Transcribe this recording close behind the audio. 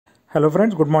Hello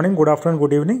friends, good morning, good afternoon,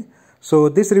 good evening. So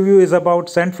this review is about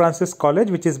St. Francis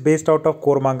College, which is based out of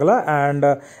Koramangala and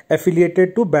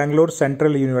affiliated to Bangalore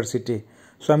Central University.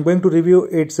 So I'm going to review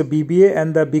its BBA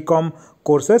and the BCom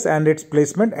courses and its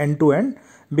placement end to end.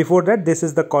 Before that, this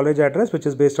is the college address, which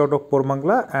is based out of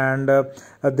Koramangala, and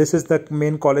this is the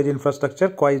main college infrastructure,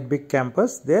 quite big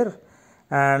campus there.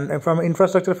 And from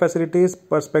infrastructure facilities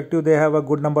perspective, they have a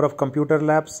good number of computer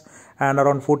labs and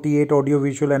around 48 audio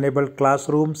visual enabled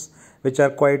classrooms, which are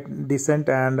quite decent,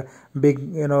 and big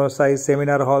size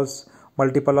seminar halls.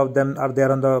 Multiple of them are there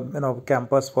on the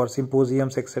campus for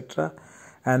symposiums, etc.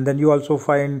 And then you also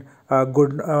find a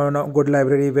good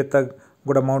library with a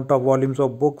good amount of volumes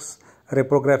of books,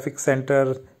 reprographic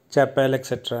center, chapel,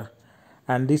 etc.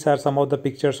 And these are some of the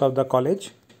pictures of the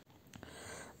college.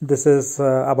 This is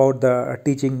about the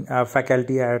teaching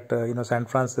faculty at St.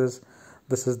 Francis.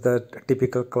 This is the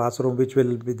typical classroom which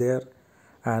will be there,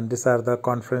 and these are the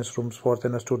conference rooms for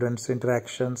students'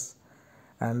 interactions.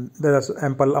 And there is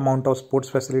ample amount of sports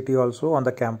facility also on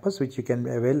the campus which you can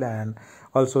avail, and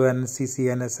also NCC,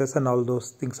 NSS, and all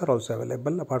those things are also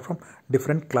available apart from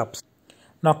different clubs.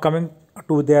 Now coming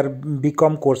to their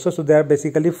BCom courses, so there are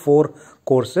basically 4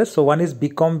 courses. So one is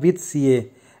BCom with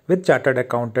CA with chartered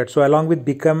accountant. So along with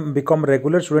BCom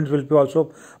regular, students will be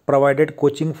also provided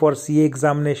coaching for CA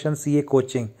examination, CA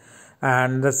coaching.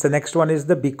 And the next one is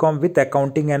the BCom with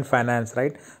accounting and finance,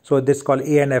 right? So this is called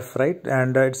ANF, right?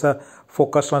 And it's a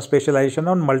focus on specialization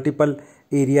on multiple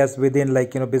areas within,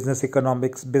 like business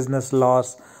economics, business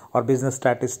laws, or business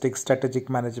statistics, strategic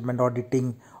management,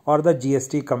 auditing, or the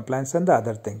GST compliance and the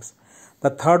other things. The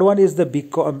third one is the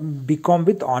BCom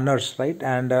with honors, right?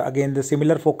 And again, the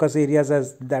similar focus areas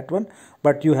as that one,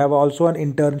 but you have also an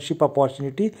internship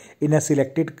opportunity in a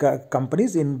selected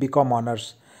companies in BCom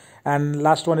honors. And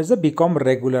last one is the BCom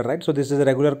regular, right? So this is a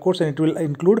regular course, and it will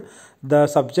include the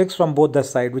subjects from both the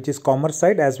side, which is commerce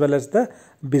side as well as the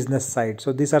business side.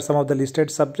 So these are some of the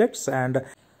listed subjects, and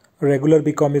regular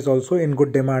BCom is also in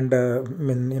good demand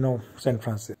in St.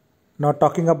 Francis. Now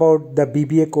talking about the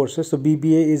BBA courses, so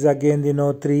BBA is again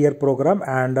 3-year program,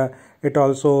 and it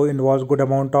also involves good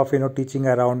amount of teaching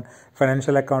around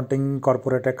financial accounting,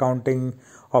 corporate accounting,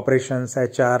 operations,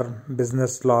 HR,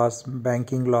 business laws,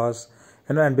 banking laws,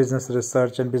 and business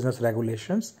research and business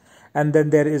regulations. And then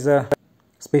there is a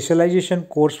specialization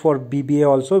course for BBA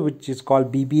also, which is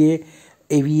called BBA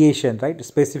aviation, right?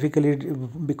 Specifically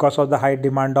because of the high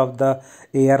demand of the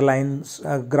airlines,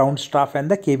 ground staff,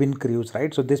 and the cabin crews,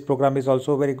 right? So this program is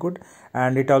also very good,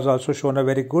 and it has also shown a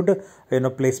very good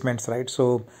placements, right?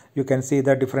 So you can see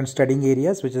the different studying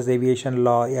areas, which is aviation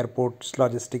law, airports,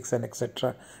 logistics, and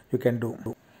etc. you can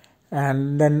do.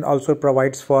 And then also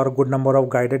provides for a good number of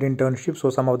guided internships. So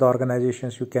some of the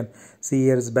organizations you can see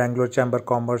here is Bangalore Chamber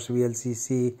Commerce,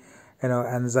 VLCC,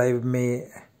 Anzyme, May,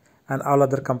 and all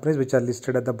other companies which are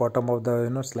listed at the bottom of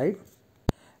the slide.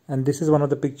 And this is one of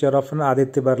the picture of an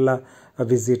Aditya Birla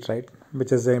visit, right,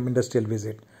 which is an industrial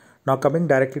visit. Now coming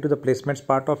directly to the placements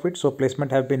part of it. So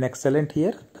placement have been excellent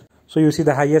here. So you see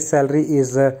the highest salary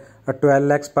is 12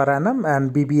 lakhs per annum,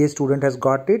 and BBA student has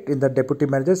got it in the deputy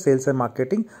manager sales and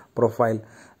marketing profile.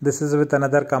 This is with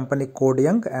another company, Code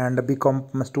Young, and a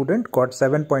BCom student got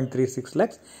 7.36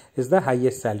 lakhs is the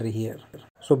highest salary here.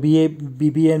 So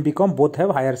BBA and BCom both have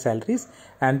higher salaries,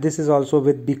 and this is also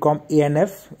with BCom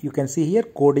ANF. You can see here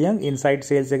Code Young inside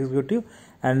sales executive,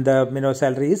 and the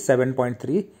salary is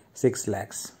 7.36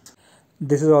 lakhs.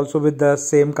 This is also with the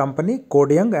same company,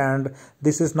 Code Young, and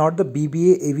this is not the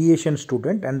BBA aviation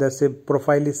student, and the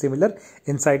profile is similar,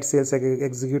 inside sales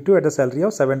executive at a salary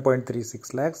of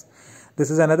 7.36 lakhs.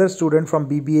 This is another student from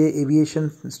BBA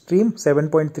aviation stream,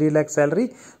 7.3 lakh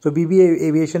salary. So BBA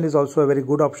aviation is also a very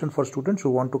good option for students who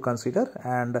want to consider,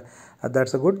 and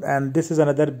that's a good. And this is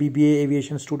another BBA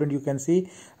aviation student, you can see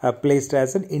placed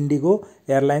as an Indigo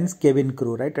Airlines cabin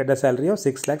crew, right, at a salary of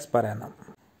 6 lakhs per annum.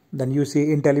 Then you see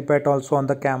IntelliPat also on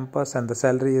the campus, and the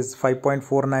salary is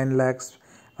 5.49 lakhs.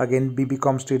 Again,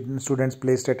 BBCom students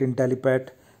placed at IntelliPat,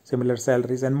 similar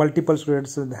salaries, and multiple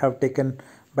students have taken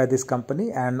by this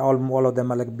company, and all of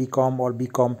them are like BCom or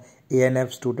BCom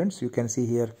ANF students, you can see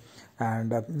here.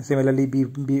 And similarly,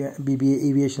 BBA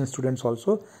aviation students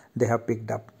also they have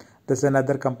picked up. This is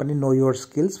another company, Know Your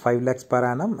Skills, 5 lakhs per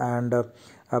annum, and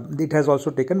it has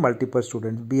also taken multiple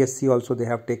students. BSc also they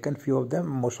have taken few of them.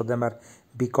 Most of them are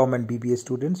BCom and BBA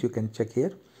students, you can check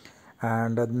here.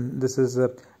 And this is a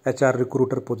HR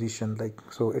recruiter position,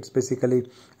 so it's basically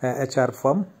a HR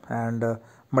firm, and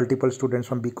multiple students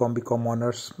from BCom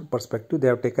honors perspective they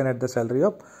have taken at the salary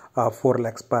of 4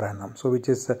 lakhs per annum, so which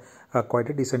is quite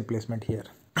a decent placement here.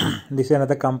 This is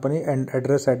another company, and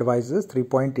address advisors,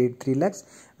 3.83 lakhs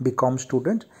BCom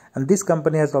student, and this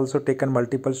company has also taken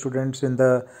multiple students in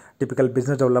the typical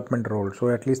business development role. So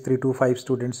at least 3 to 5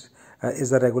 students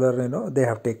is a regular, they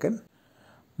have taken.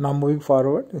 Now moving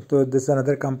forward, so this is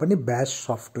another company, Bash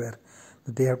Software.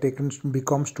 They have taken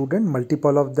BCom student,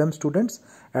 multiple of them students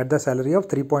at the salary of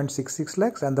 3.66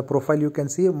 lakhs, and the profile you can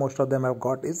see most of them have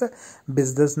got is a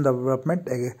business development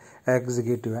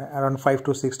executive. Around 5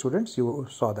 to 6 students, you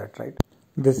saw that, right?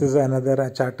 This is another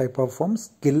HR type of firm,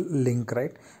 Skill Link,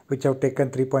 right, which have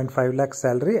taken 3.5 lakhs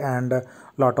salary, and a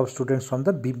lot of students from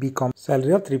the BBcom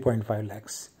salary of 3.5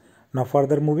 lakhs. Now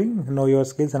further moving, know your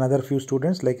skills, another few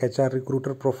students like HR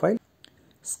recruiter profile,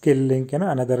 Skill Link,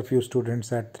 another few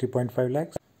students at 3.5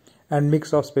 lakhs, and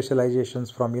mix of specializations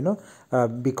from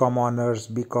BCom honors,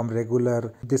 BCom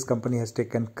regular. This company has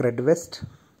taken CredWest,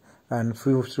 and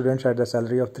few students at the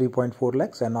salary of 3.4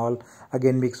 lakhs, and all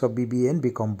again mix of BBA and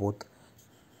BCom both.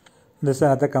 This is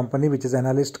another company which is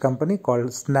analyst company called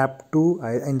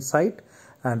Snap2 Insight,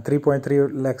 and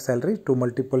 3.3 lakh salary to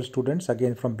multiple students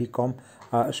again from BCom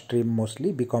stream,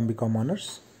 mostly BCom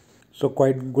honors. So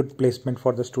quite good placement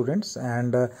for the students.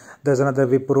 And there's another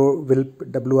Wipro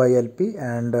WILP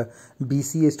and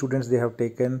BCA students they have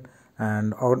taken,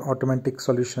 and automatic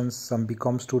solutions, some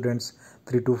BCom students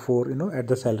 3 to 4 at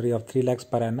the salary of 3 lakhs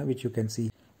per annum, which you can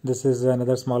see. This is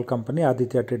another small company,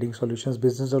 Aditya Trading Solutions,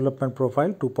 business development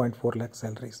profile, 2.4 lakh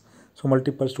salaries. So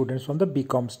multiple students from the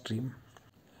BCom stream,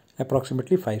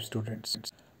 approximately 5 students.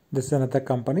 This is another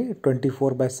company,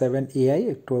 24/7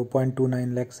 AI,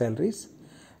 2.29 lakh salaries.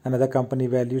 Another company,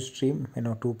 Value Stream,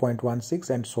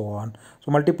 2.16, and so on.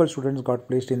 So multiple students got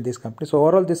placed in this company. So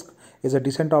overall, this is a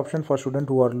decent option for students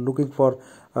who are looking for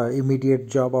immediate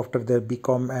job after their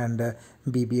BCom and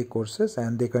BBA courses,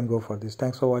 and they can go for this.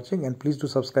 Thanks for watching, and please do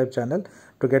subscribe channel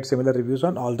to get similar reviews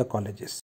on all the colleges.